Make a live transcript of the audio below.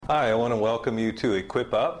Hi, I want to welcome you to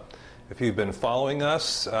Equip Up. If you've been following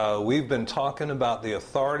us, we've been talking about the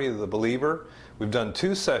authority of the believer. We've done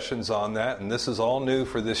 2 sessions on that, and this is all new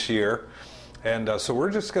for this year. And so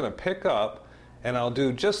we're just going to pick up, and I'll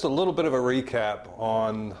do just a little bit of a recap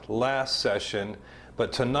on last session.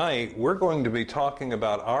 But tonight, we're going to be talking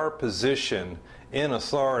about our position in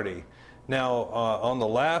authority. Now, on the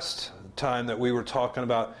last time that we were talking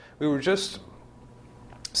about, we were just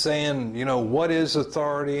saying, what is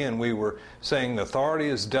authority? And we were saying authority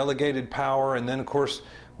is delegated power. And then, of course,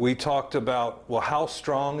 we talked about, well, how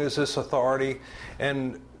strong is this authority?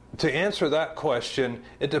 And to answer that question,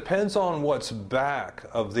 it depends on what's back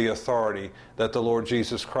of the authority that the Lord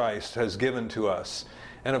Jesus Christ has given to us.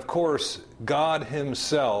 And of course, God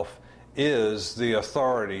Himself is the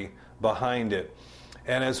authority behind it.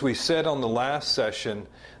 And as we said on the last session,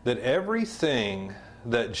 that everything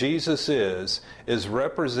that Jesus is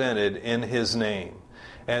represented in His name.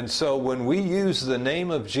 And so when we use the name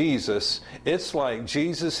of Jesus, it's like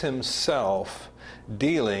Jesus Himself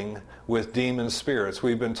dealing with demon spirits.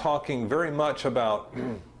 We've been talking very much about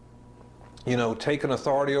taking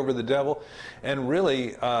authority over the devil. And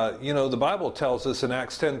really, the Bible tells us in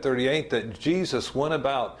Acts 10:38 that Jesus went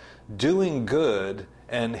about doing good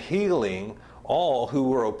and healing all who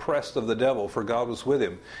were oppressed of the devil, for God was with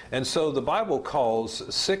Him. And so the Bible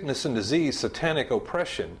calls sickness and disease satanic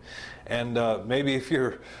oppression. And maybe if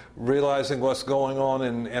you're realizing what's going on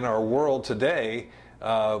in our world today,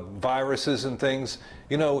 viruses and things,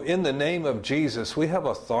 in the name of Jesus, we have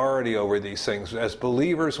authority over these things. As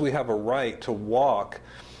believers, we have a right to walk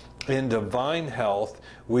in divine health.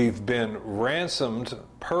 We've been ransomed,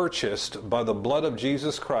 purchased by the blood of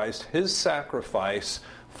Jesus Christ. His sacrifice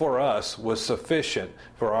for us was sufficient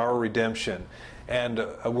for our redemption. And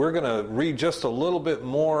we're going to read just a little bit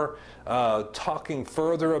more, talking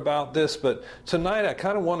further about this. But tonight I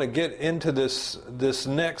kind of want to get into this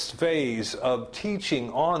next phase of teaching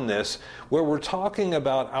on this, where we're talking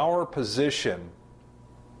about our position.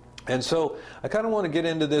 And so I kind of want to get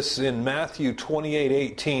into this in Matthew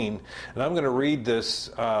 28:18, and I'm going to read this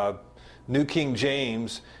New King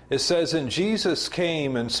James. It says, "And Jesus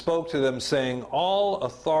came and spoke to them, saying, All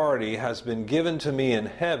authority has been given to me in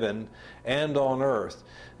heaven and on earth."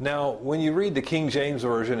 Now, when you read the King James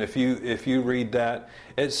Version, if you read that,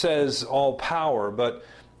 it says all power, but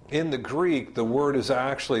in the Greek, the word is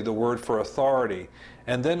actually the word for authority.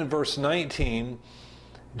 And then in verse 19,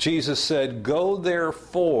 Jesus said, "Go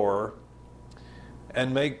therefore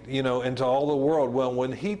and make, into all the world." Well,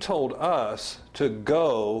 when He told us to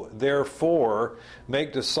go, therefore,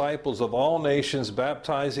 make disciples of all nations,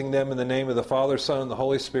 baptizing them in the name of the Father, Son, and the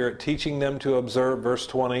Holy Spirit, teaching them to observe, verse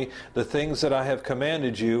 20, the things that I have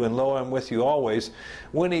commanded you, and lo, I'm with you always.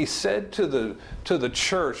 When He said to the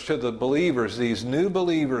church, to the believers, these new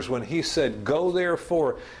believers, when He said, "Go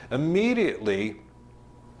therefore," immediately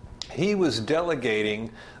He was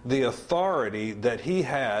delegating the authority that He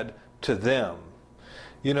had to them.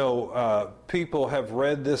 People have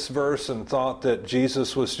read this verse and thought that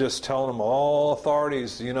Jesus was just telling them, all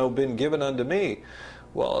authority's, been given unto me.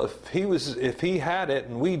 Well, if He had it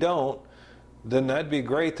and we don't, then that'd be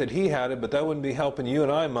great that He had it, but that wouldn't be helping you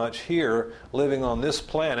and I much here, living on this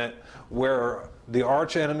planet where the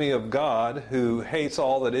arch enemy of God, who hates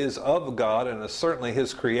all that is of God, and is certainly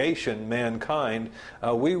His creation, mankind,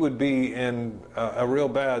 we would be in a real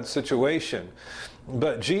bad situation.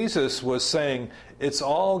 But Jesus was saying, it's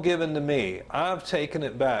all given to me. I've taken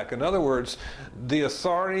it back. In other words, the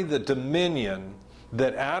authority, the dominion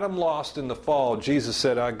that Adam lost in the fall, Jesus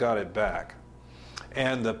said, I got it back.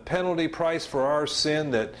 And the penalty price for our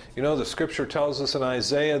sin that, the Scripture tells us in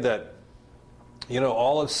Isaiah that,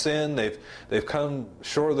 all have sinned, they've come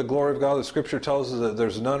short of the glory of God. The Scripture tells us that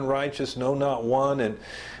there's none righteous, no, not one.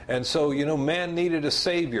 And so, man needed a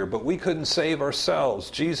Savior, but we couldn't save ourselves.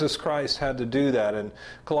 Jesus Christ had to do that. And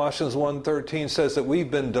Colossians 1:13 says that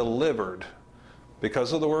we've been delivered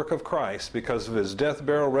because of the work of Christ, because of His death,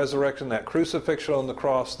 burial, resurrection, that crucifixion on the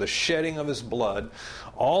cross, the shedding of His blood.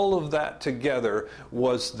 All of that together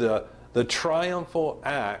was the triumphal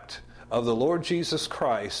act of the Lord Jesus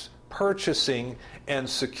Christ purchasing and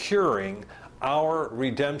securing our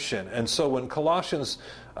redemption. And so when Colossians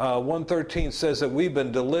 1:13 says that we've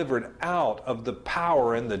been delivered out of the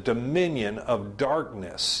power and the dominion of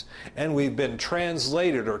darkness, and we've been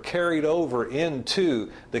translated or carried over into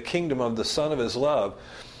the kingdom of the Son of His love,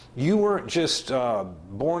 you weren't just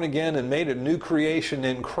born again and made a new creation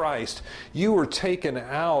in Christ. You were taken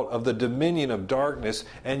out of the dominion of darkness,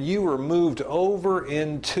 and you were moved over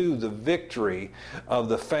into the victory of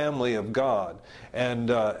the family of God.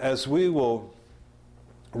 And as we will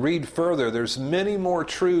read further, there's many more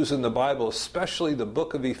truths in the Bible, especially the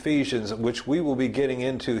book of Ephesians, which we will be getting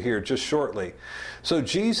into here just shortly. So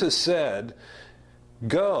Jesus said,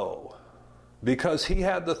 go. Because he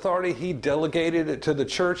had the authority, he delegated it to the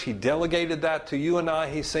church. He delegated that to you and I.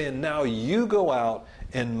 He's saying, now you go out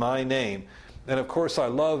in my name. And of course, I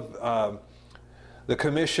love the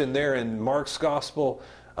commission there in Mark's Gospel,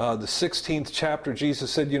 the 16th chapter.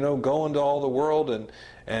 Jesus said, go into all the world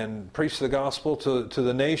and preach the gospel to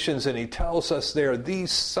the nations. And he tells us there,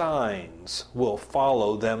 these signs will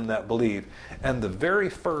follow them that believe. And the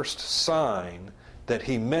very first sign that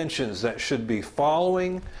he mentions that should be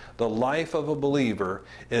following the life of a believer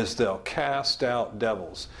is they'll cast out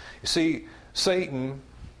devils. You see, Satan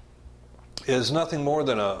is nothing more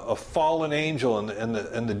than a fallen angel, and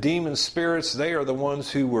the demon spirits, they are the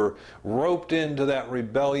ones who were roped into that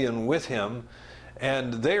rebellion with him,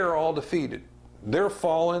 and they are all defeated. They're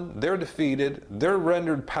fallen, they're defeated, they're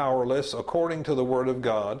rendered powerless according to the Word of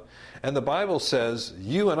God. And the Bible says,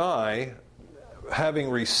 you and I, having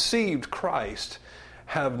received Christ,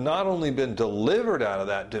 have not only been delivered out of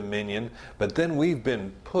that dominion, but then we've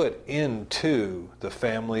been put into the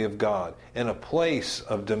family of God, in a place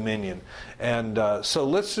of dominion. And so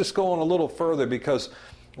let's just go on a little further, because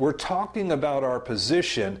we're talking about our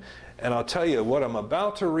position. And I'll tell you what I'm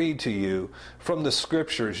about to read to you from the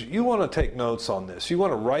Scriptures. You want to take notes on this. You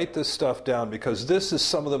want to write this stuff down, because this is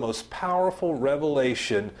some of the most powerful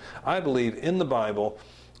revelation, I believe, in the Bible,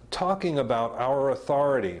 talking about our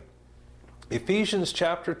authority. Ephesians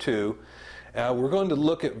chapter 2, we're going to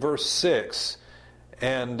look at verse 6,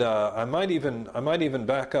 and I might even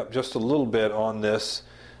back up just a little bit on this.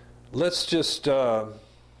 Let's just, I'll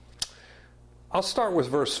start with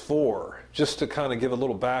verse 4, just to kind of give a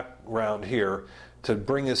little background here, to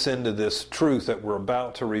bring us into this truth that we're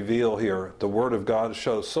about to reveal here. The Word of God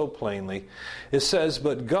shows so plainly. It says,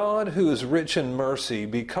 but God, who is rich in mercy,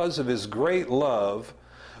 because of his great love,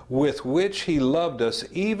 with which he loved us,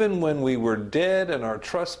 even when we were dead in our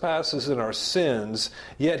trespasses and our sins,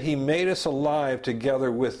 yet he made us alive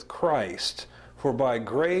together with Christ. For by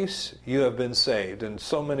grace you have been saved. And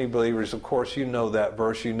so many believers, of course, you know that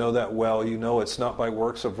verse, you know that well. You know it's not by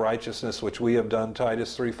works of righteousness which we have done,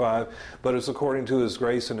 Titus 3:5, but it's according to his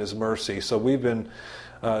grace and his mercy. So we've been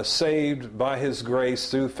saved by his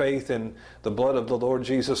grace through faith in the blood of the Lord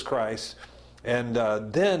Jesus Christ. And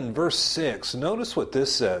then verse 6, notice what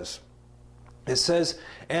this says. It says,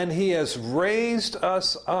 and he has raised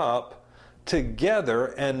us up together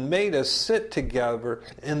and made us sit together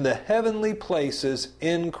in the heavenly places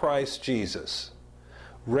in Christ Jesus.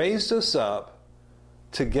 Raised us up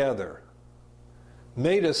together.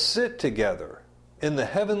 Made us sit together in the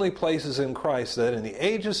heavenly places in Christ, that in the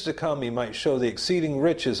ages to come he might show the exceeding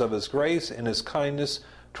riches of his grace and his kindness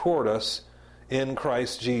toward us in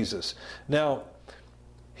Christ Jesus. Now,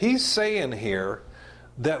 he's saying here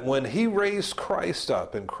that when he raised Christ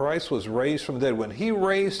up, and Christ was raised from the dead, when he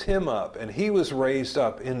raised him up and he was raised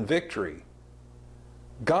up in victory,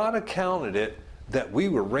 God accounted it that we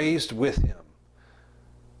were raised with him.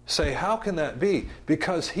 Say, how can that be?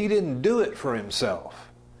 Because he didn't do it for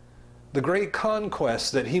himself. The great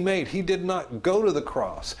conquest that he made, he did not go to the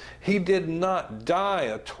cross. He did not die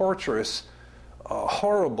a torturous,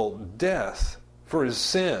 horrible death for his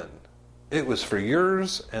sin. It was for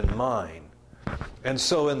yours and mine. And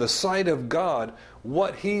so in the sight of God,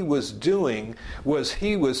 what he was doing was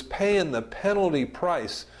he was paying the penalty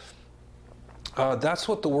price. That's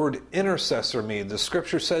what the word intercessor means. The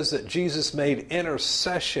Scripture says that Jesus made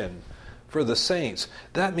intercession for the saints.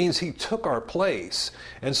 That means he took our place.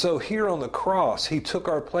 And so here on the cross, he took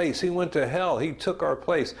our place. He went to hell. He took our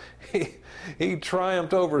place. He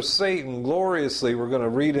triumphed over Satan gloriously, we're going to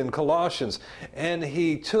read in Colossians. And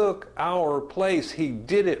he took our place. He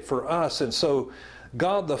did it for us. And so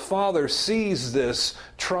God the Father sees this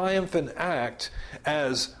triumphant act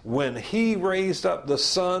as when he raised up the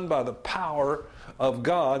Son by the power of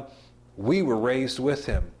God, we were raised with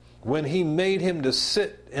him. When he made him to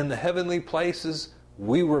sit in the heavenly places,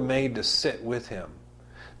 we were made to sit with him.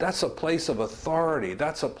 That's a place of authority.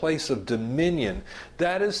 That's a place of dominion.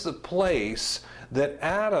 That is the place that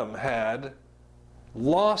Adam had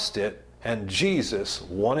lost it, and Jesus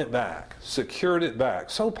won it back, secured it back.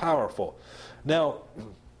 So powerful. Now,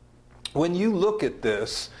 when you look at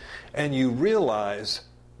this and you realize,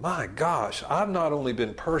 my gosh, I've not only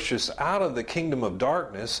been purchased out of the kingdom of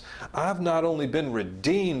darkness, I've not only been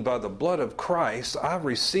redeemed by the blood of Christ, I've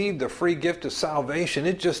received the free gift of salvation.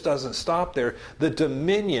 It just doesn't stop there. The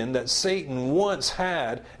dominion that Satan once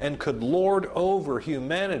had and could lord over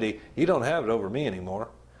humanity, he don't have it over me anymore.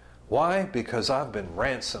 Why? Because I've been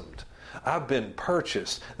ransomed. I've been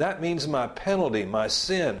purchased. That means my penalty, my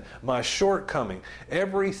sin, my shortcoming,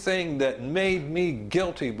 everything that made me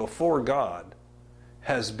guilty before God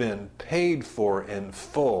has been paid for in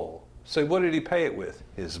full. So what did he pay it with?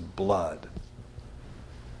 His blood.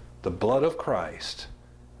 The blood of Christ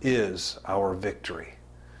is our victory.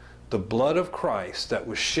 The blood of Christ that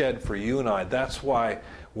was shed for you and I. That's why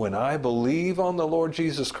when I believe on the Lord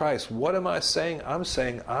Jesus Christ, what am I saying? I'm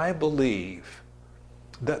saying I believe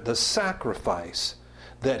that the sacrifice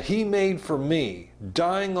that he made for me,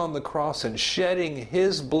 dying on the cross and shedding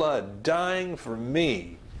his blood, dying for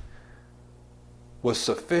me, was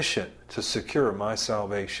sufficient to secure my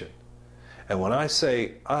salvation. And when I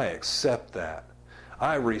say I accept that,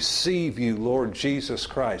 I receive you, Lord Jesus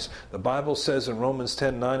Christ. The Bible says in Romans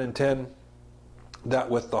 10:9 and 10 that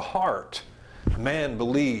with the heart man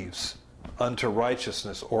believes unto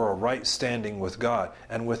righteousness or a right standing with God,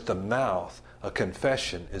 and with the mouth a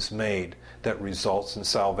confession is made that results in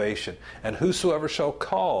salvation. And whosoever shall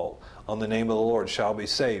call on the name of the Lord shall be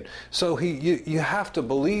saved. So you have to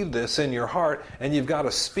believe this in your heart, and you've got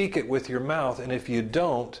to speak it with your mouth. And if you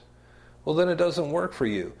don't, well, then it doesn't work for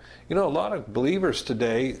you. You know, a lot of believers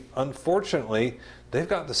today, unfortunately, they've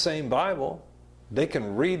got the same Bible. They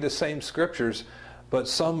can read the same scriptures, but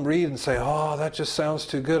some read and say, oh, that just sounds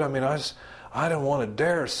too good. I mean, I don't want to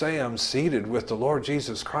dare say I'm seated with the Lord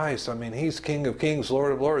Jesus Christ. I mean, he's King of Kings,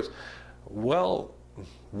 Lord of Lords. Well,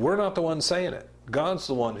 we're not the ones saying it. God's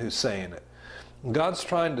the one who's saying it. God's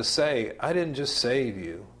trying to say, I didn't just save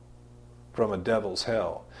you from a devil's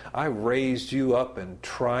hell. I raised you up in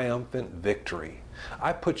triumphant victory.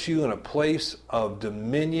 I put you in a place of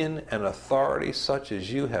dominion and authority such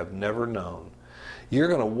as you have never known. You're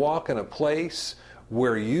going to walk in a place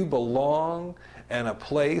where you belong and a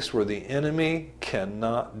place where the enemy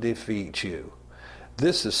cannot defeat you.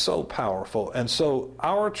 This is so powerful. And so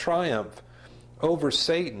our triumph over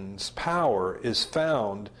Satan's power is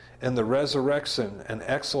found in the resurrection and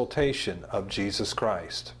exaltation of Jesus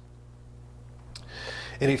Christ.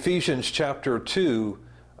 In Ephesians chapter 2,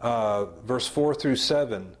 verse 4 through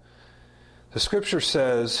 7, the scripture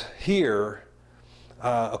says here,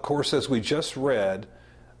 of course, as we just read,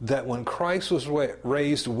 that when Christ was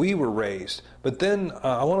raised, we were raised. But then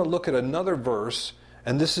I want to look at another verse,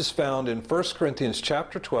 and this is found in 1 Corinthians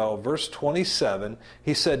chapter 12, verse 27.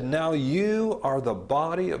 He said, now you are the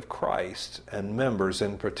body of Christ, and members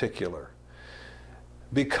in particular.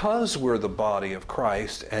 Because we're the body of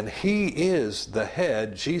Christ and he is the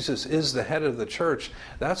head, Jesus is the head of the church,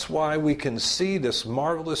 that's why we can see this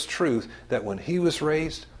marvelous truth that when he was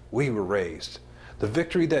raised, we were raised. The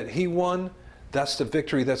victory that he won, that's the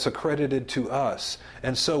victory that's accredited to us.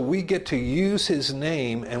 And so we get to use his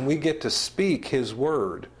name and we get to speak his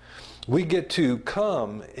word. We get to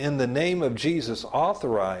come in the name of Jesus,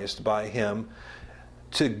 authorized by him,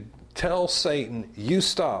 to tell Satan, you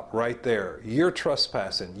stop right there. You're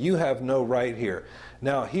trespassing. You have no right here.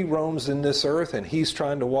 Now, he roams in this earth and he's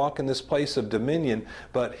trying to walk in this place of dominion,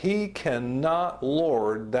 but he cannot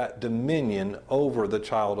lord that dominion over the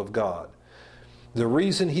child of God. The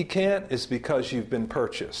reason he can't is because you've been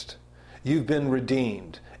purchased. You've been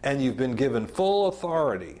redeemed, and you've been given full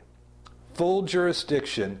authority, full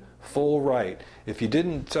jurisdiction, full right. If you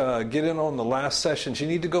didn't get in on the last sessions, you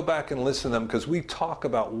need to go back and listen to them, because we talk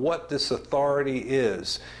about what this authority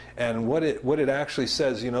is and what it actually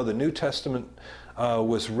says. You know, the New Testament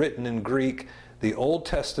was written in Greek. The Old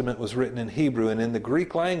Testament was written in Hebrew. And in the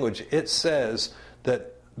Greek language, it says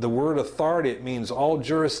that the word authority, it means all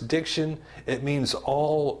jurisdiction. It means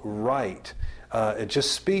all right. It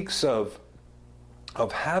just speaks of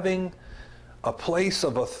having a place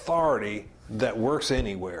of authority that works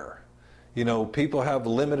anywhere. You know, people have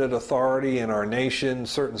limited authority in our nation,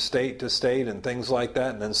 certain state to state and things like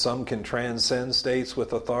that, and then some can transcend states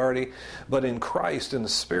with authority. But in Christ, in the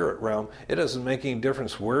spirit realm, it doesn't make any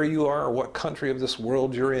difference where you are or what country of this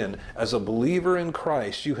world you're in. As a believer in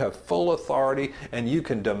Christ, you have full authority, and you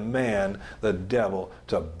can demand the devil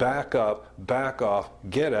to back up, back off,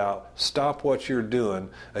 get out, stop what you're doing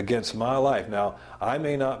against my life. Now, I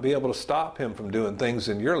may not be able to stop him from doing things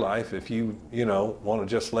in your life if you want to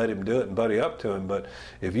just let him do it and buddy up to him. But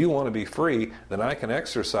if you want to be free, then I can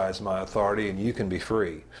exercise my authority and you can be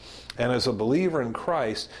free. And as a believer in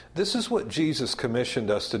Christ, this is what Jesus commissioned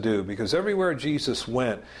us to do, because everywhere Jesus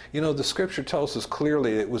went, the scripture tells us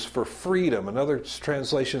clearly it was for freedom. Another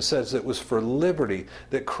translation says it was for liberty,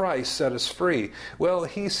 that Christ set us free. Well,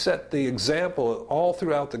 he set the example all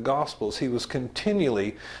throughout the Gospels. He was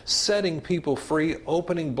continually setting people free,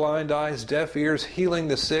 opening blind eyes, deaf ears, healing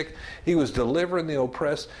the sick. He was delivering the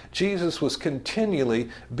oppressed. Jesus was continually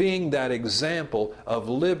being that example of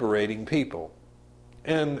liberating people.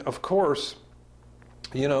 And of course,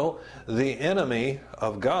 the enemy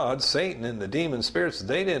of God, Satan and the demon spirits,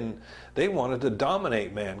 they wanted to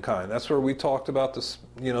dominate mankind. That's where we talked about this,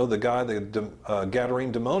 the guy, the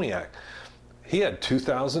Gadarene demoniac. He had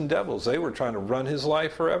 2,000 devils. They were trying to run his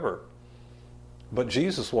life forever. But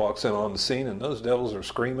Jesus walks in on the scene, and those devils are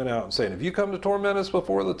screaming out and saying, "If you come to torment us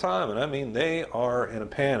before the time," and I mean, they are in a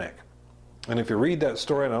panic. And if you read that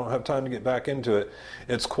story, and I don't have time to get back into it,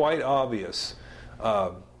 it's quite obvious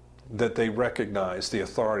that they recognize the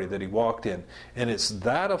authority that he walked in. And it's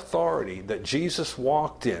that authority that Jesus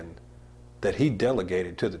walked in that he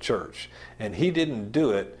delegated to the church. And he didn't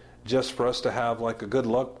do it just for us to have like a good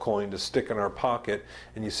luck coin to stick in our pocket.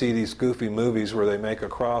 And you see these goofy movies where they make a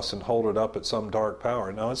cross and hold it up at some dark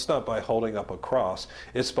power. No, it's not by holding up a cross.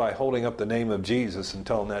 It's by holding up the name of Jesus and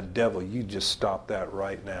telling that devil, "You just stop that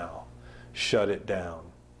right now. Shut it down."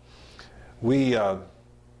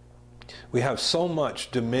 We have so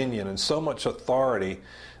much dominion and so much authority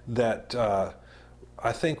that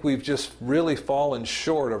I think we've just really fallen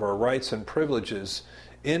short of our rights and privileges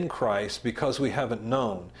in Christ because we haven't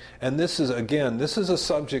known. And this is a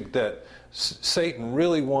subject that Satan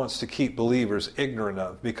really wants to keep believers ignorant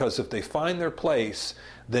of, because if they find their place,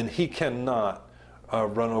 then he cannot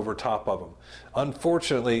run over top of them.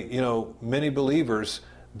 Unfortunately, many believers,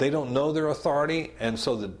 they don't know their authority, and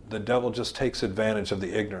so the devil just takes advantage of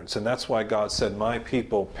the ignorance. And that's why God said, "My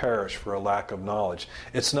people perish for a lack of knowledge."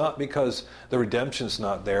 It's not because the redemption's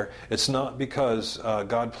not there. It's not because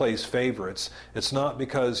God plays favorites. It's not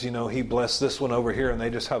because, he blessed this one over here and they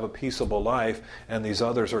just have a peaceable life and these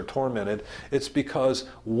others are tormented. It's because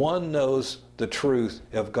one knows the truth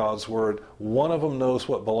of God's Word. One of them knows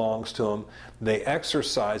what belongs to them. They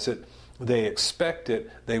exercise it. They expect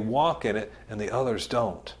it, they walk in it, and the others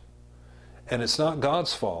don't. And it's not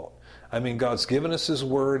God's fault. I mean, God's given us His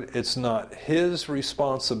Word. It's not His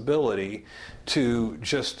responsibility to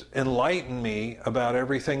just enlighten me about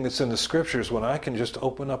everything that's in the Scriptures when I can just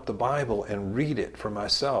open up the Bible and read it for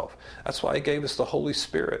myself. That's why He gave us the Holy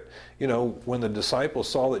Spirit. When the disciples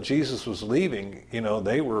saw that Jesus was leaving,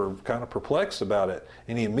 they were kind of perplexed about it.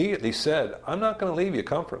 And He immediately said, "I'm not going to leave you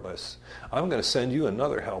comfortless. I'm going to send you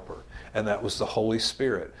another helper." And that was the Holy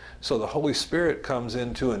Spirit. So the Holy Spirit comes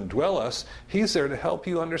in to indwell us. He's there to help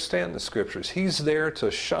you understand the Scriptures. He's there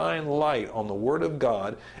to shine light on the Word of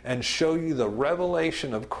God and show you the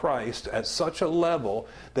revelation of Christ at such a level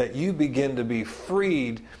that you begin to be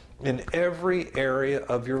freed in every area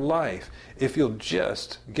of your life, if you'll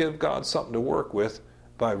just give God something to work with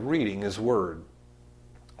by reading His Word.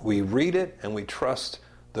 We read it and we trust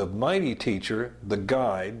the mighty teacher, the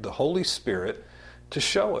guide, the Holy Spirit, to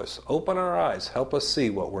show us, open our eyes, help us see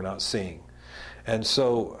what we're not seeing. And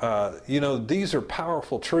so, these are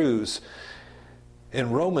powerful truths. In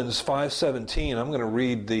Romans 5:17, I'm going to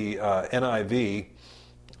read the NIV,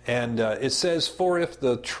 and it says, "For if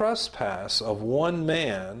the trespass of one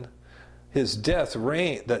man, death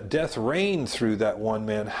reigned through that one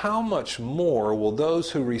man, how much more will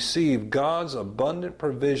those who receive God's abundant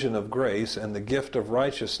provision of grace and the gift of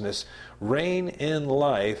righteousness reign in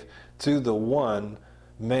life through the one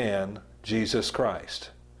man, Jesus Christ?"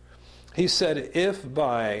 He said, if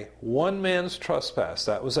by one man's trespass,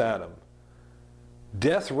 that was Adam,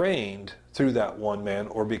 death reigned through that one man,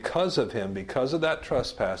 or because of him, because of that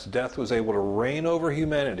trespass, death was able to reign over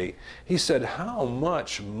humanity. He said, how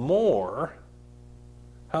much more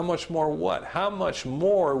what? How much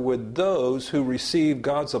more would those who receive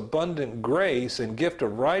God's abundant grace and gift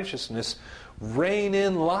of righteousness reign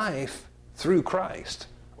in life through Christ,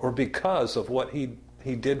 or because of what He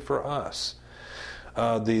did for us?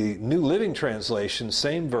 The New Living Translation,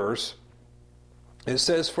 same verse, it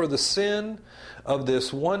says, "For the sin of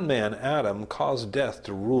this one man, Adam, caused death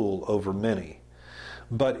to rule over many.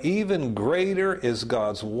 But even greater is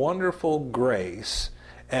God's wonderful grace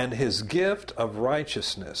and His gift of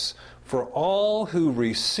righteousness. For all who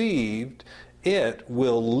received it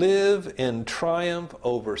will live in triumph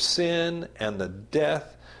over sin and the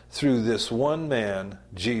death through this one man,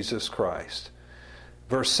 Jesus Christ."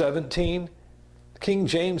 Verse 17, King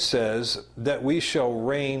James says that we shall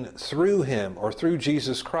reign through Him, or through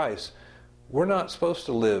Jesus Christ. We're not supposed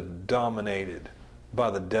to live dominated by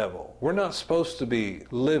the devil. We're not supposed to be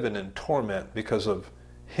living in torment because of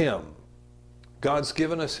him. God's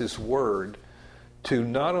given us his word to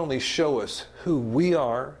not only show us who we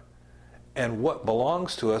are and what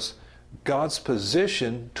belongs to us, God's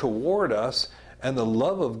position toward us, and the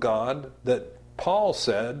love of God that Paul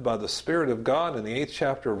said by the Spirit of God in the 8th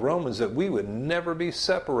chapter of Romans that we would never be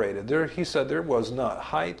separated. He said there was not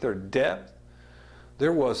height or depth,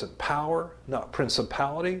 there wasn't power, not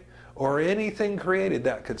principality, or anything created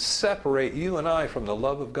that could separate you and I from the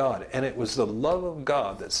love of God. And it was the love of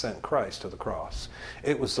God that sent Christ to the cross.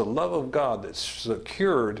 It was the love of God that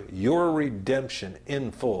secured your redemption in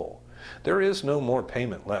full. There is no more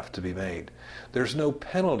payment left to be made. There's no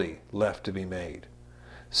penalty left to be made.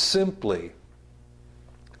 Simply,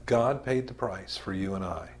 God paid the price for you and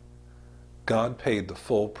I. God paid the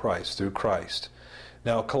full price through Christ.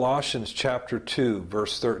 Now, Colossians chapter 2,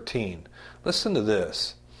 verse 13. Listen to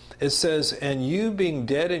this. It says, "And you being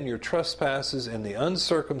dead in your trespasses and the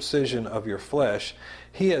uncircumcision of your flesh,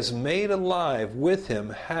 he has made alive with him,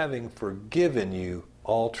 having forgiven you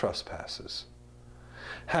all trespasses,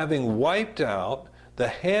 having wiped out the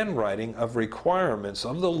handwriting of requirements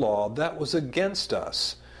of the law that was against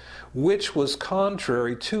us, which was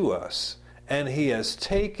contrary to us, and he has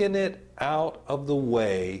taken it out of the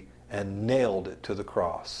way and nailed it to the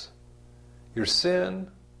cross." Your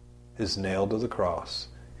sin is nailed to the cross.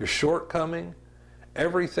 Your shortcoming,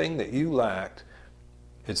 everything that you lacked,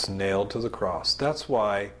 it's nailed to the cross. That's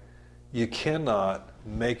why you cannot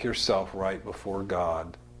make yourself right before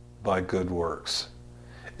God by good works.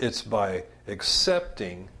 It's by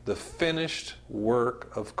accepting the finished work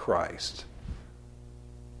of Christ.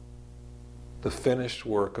 The finished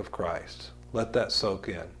work of Christ. Let that soak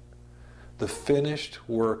in. The finished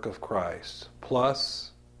work of Christ, plus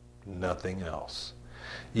nothing else.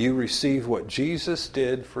 You receive what Jesus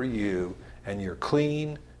did for you, and you're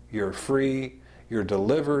clean, you're free, you're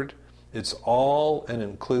delivered. It's all an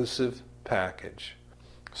inclusive package.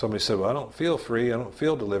 Somebody said, "Well, I don't feel free, I don't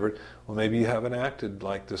feel delivered." Well, maybe you haven't acted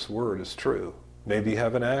like this word is true. Maybe you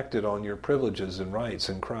haven't acted on your privileges and rights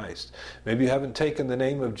in Christ. Maybe you haven't taken the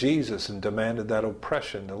name of Jesus and demanded that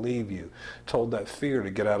oppression to leave you, told that fear to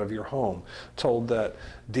get out of your home, told that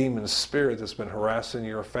demon spirit that's been harassing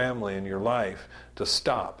your family and your life to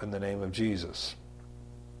stop in the name of Jesus.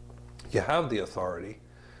 You have the authority,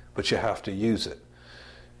 but you have to use it.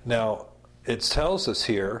 Now, it tells us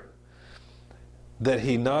here that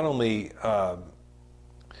he not only,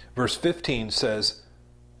 verse 15 says,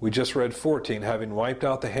 we just read 14, having wiped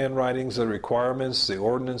out the handwritings, the requirements, the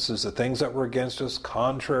ordinances, the things that were against us,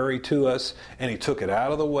 contrary to us, and he took it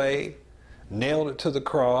out of the way, nailed it to the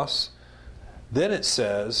cross. Then it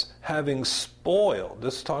says, having spoiled,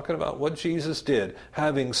 this is talking about what Jesus did,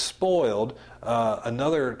 having spoiled,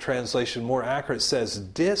 another translation more accurate says,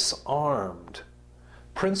 disarmed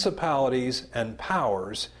principalities and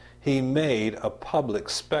powers, he made a public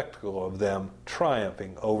spectacle of them,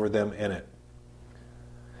 triumphing over them in it.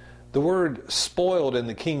 The word spoiled in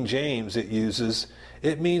the King James it uses,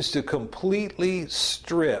 it means to completely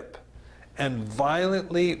strip and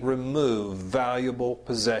violently remove valuable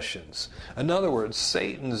possessions. In other words,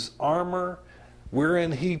 Satan's armor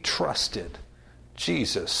wherein he trusted,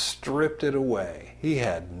 Jesus stripped it away. He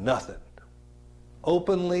had nothing.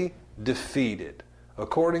 Openly defeated.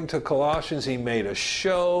 According to Colossians, he made a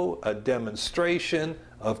show, a demonstration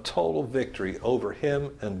of total victory over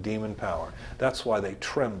him and demon power. That's why they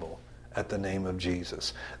tremble at the name of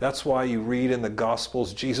Jesus. That's why you read in the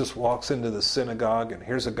Gospels, Jesus walks into the synagogue and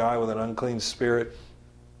here's a guy with an unclean spirit.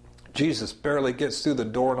 Jesus barely gets through the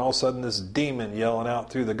door and all of a sudden this demon yelling out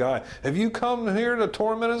through the guy, "Have you come here to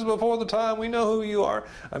torment us before the time? We know who you are."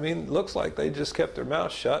 I mean, looks like they just kept their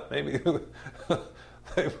mouth shut. Maybe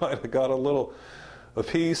they might have got a little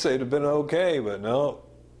apiece, they'd have been okay, but no,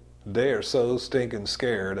 they are so stinking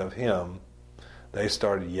scared of him, they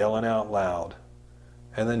started yelling out loud.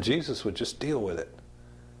 And then Jesus would just deal with it.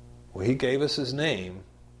 Well, he gave us his name,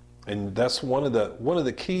 and that's one of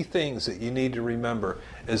the key things that you need to remember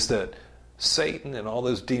is that Satan and all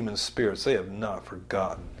those demon spirits, they have not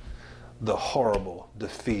forgotten the horrible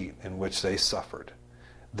defeat in which they suffered.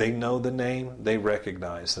 They know the name, they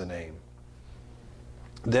recognize the name.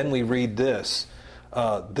 Then we read this.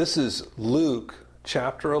 This is Luke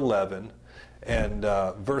chapter 11 and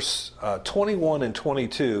verse 21 and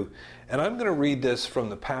 22. And I'm going to read this from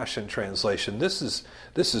the Passion Translation. This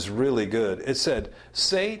is really good. It said,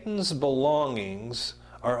 "Satan's belongings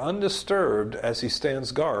are undisturbed as he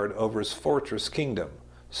stands guard over his fortress kingdom,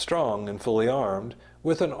 strong and fully armed,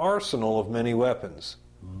 with an arsenal of many weapons.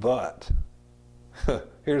 But,"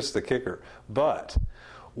 here's the kicker, "but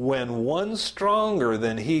when one stronger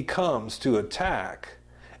than he comes to attack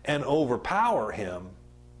and overpower him,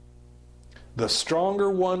 the stronger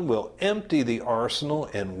one will empty the arsenal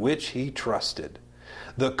in which he trusted.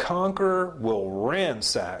 The conqueror will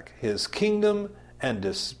ransack his kingdom and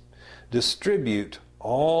distribute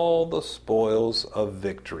all the spoils of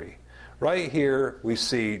victory. Right here we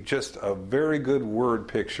see just a very good word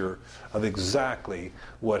picture of exactly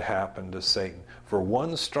what happened to Satan. For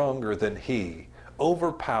one stronger than he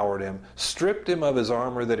overpowered him, stripped him of his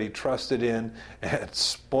armor that he trusted in, and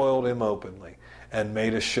spoiled him openly and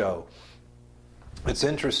made a show. It's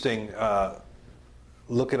interesting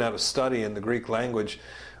looking at a study in the Greek language.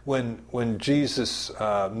 When Jesus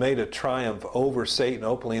made a triumph over Satan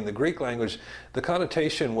openly in the Greek language, the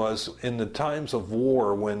connotation was in the times of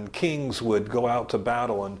war when kings would go out to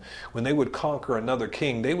battle, and when they would conquer another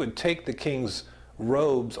king, they would take the king's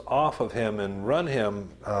robes off of him and run him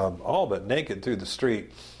all but naked through the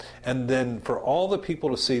street. And then for all the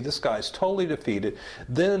people to see, this guy's totally defeated.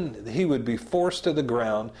 Then he would be forced to the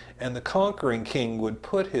ground, and the conquering king would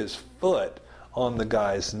put his foot on the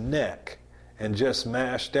guy's neck and just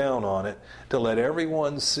mash down on it to let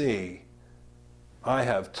everyone see, I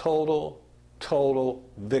have total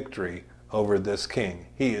victory over this king.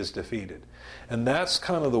 He is defeated. And that's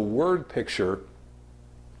kind of the word picture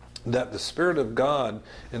that the Spirit of God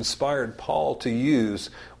inspired Paul to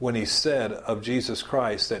use when he said of Jesus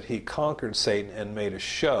Christ that he conquered Satan and made a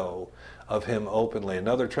show of him openly.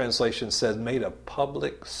 Another translation says made a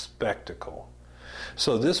public spectacle.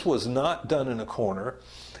 So this was not done in a corner.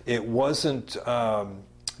 It wasn't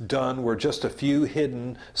done where just a few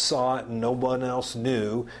hidden saw it and no one else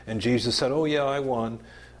knew, and Jesus said, oh yeah, I won,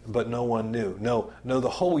 but no one knew. No, the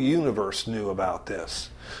whole universe knew about this.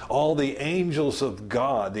 All the angels of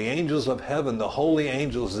God, the angels of heaven, the holy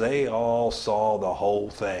angels, they all saw the whole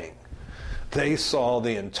thing. They saw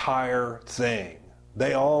the entire thing.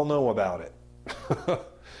 They all know about it.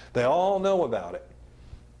 They all know about it.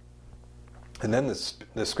 And then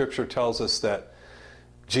the scripture tells us that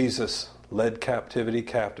Jesus led captivity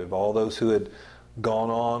captive. All those who had gone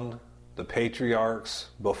on, the patriarchs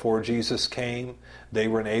before Jesus came, they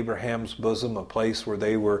were in Abraham's bosom, a place where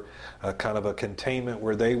they were kind of a containment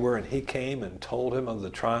where they were, and he came and told him of the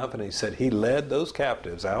triumph, and he said he led those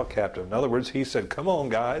captives out captive. In other words, he said, come on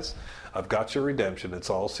guys, I've got your redemption,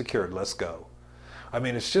 it's all secured, let's go. I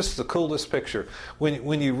mean, it's just the coolest picture.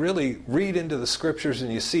 When you really read into the scriptures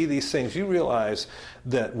and you see these things, you realize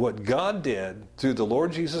that what God did through the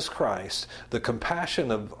Lord Jesus Christ, the compassion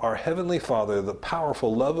of our Heavenly Father, the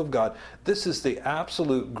powerful love of God, this is the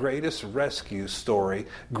absolute greatest rescue story,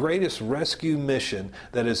 greatest rescue mission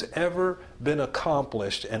that has ever been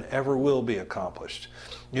accomplished and ever will be accomplished.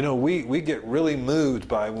 You know, we get really moved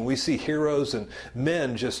by when we see heroes and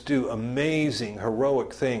men just do amazing,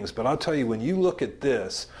 heroic things. But I'll tell you, when you look at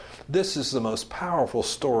this is the most powerful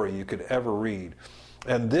story you could ever read.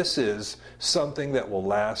 And this is something that will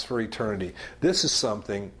last for eternity. This is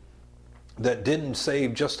something that didn't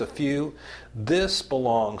save just a few. This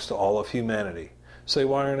belongs to all of humanity. Say,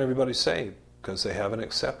 why aren't everybody saved? Because they haven't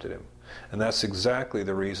accepted him. And that's exactly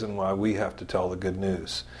the reason why we have to tell the good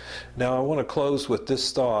news. Now, I want to close with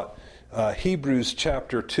this thought. Hebrews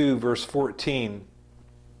chapter 2, verse 14.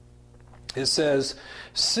 It says,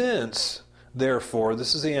 since, therefore,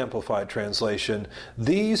 this is the Amplified translation,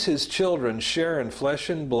 these his children share in flesh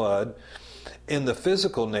and blood, in the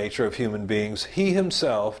physical nature of human beings, he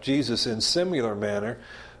himself, Jesus, in similar manner,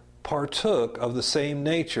 partook of the same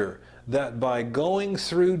nature, that by going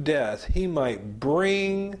through death he might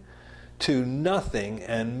bring to nothing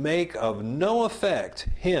and make of no effect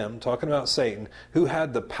him, talking about Satan, who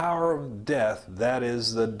had the power of death, that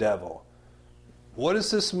is the devil. What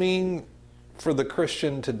does this mean for the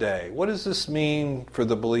Christian today? What does this mean for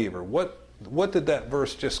the believer? What did that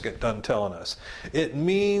verse just get done telling us? It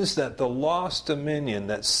means that the lost dominion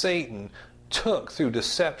that Satan took through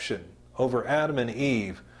deception over Adam and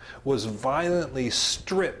Eve was violently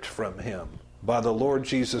stripped from him by the Lord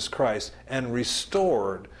Jesus Christ and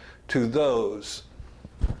restored to those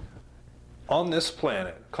on this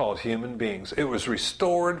planet called human beings. It was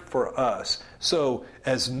restored for us. So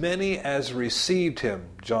as many as received him,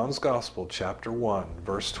 John's Gospel, chapter 1,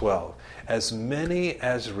 verse 12, as many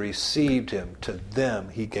as received him, to them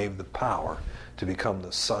he gave the power to become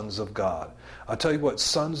the sons of God. I'll tell you what,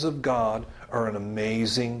 sons of God are an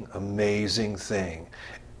amazing, amazing thing.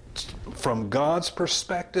 From God's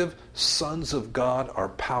perspective, sons of God are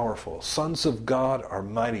powerful. Sons of God are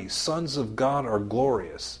mighty. Sons of God are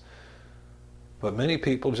glorious. But many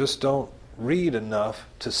people just don't read enough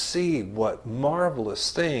to see what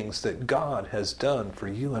marvelous things that God has done for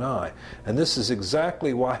you and I. And this is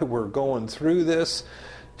exactly why we're going through this,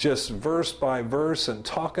 just verse by verse, and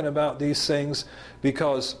talking about these things,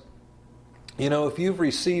 because, you know, if you've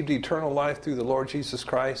received eternal life through the Lord Jesus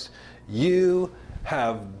Christ, you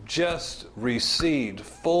have just received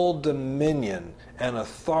full dominion and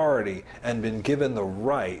authority and been given the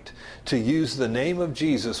right to use the name of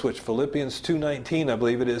Jesus, which Philippians 2:19, I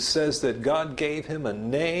believe it is, says that God gave him a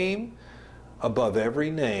name above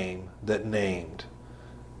every name that named,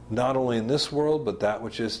 not only in this world but that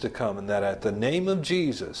which is to come, and that at the name of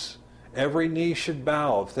Jesus every knee should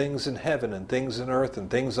bow, of things in heaven and things in earth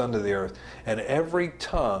and things under the earth, and every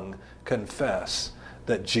tongue confess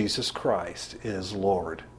that Jesus Christ is Lord.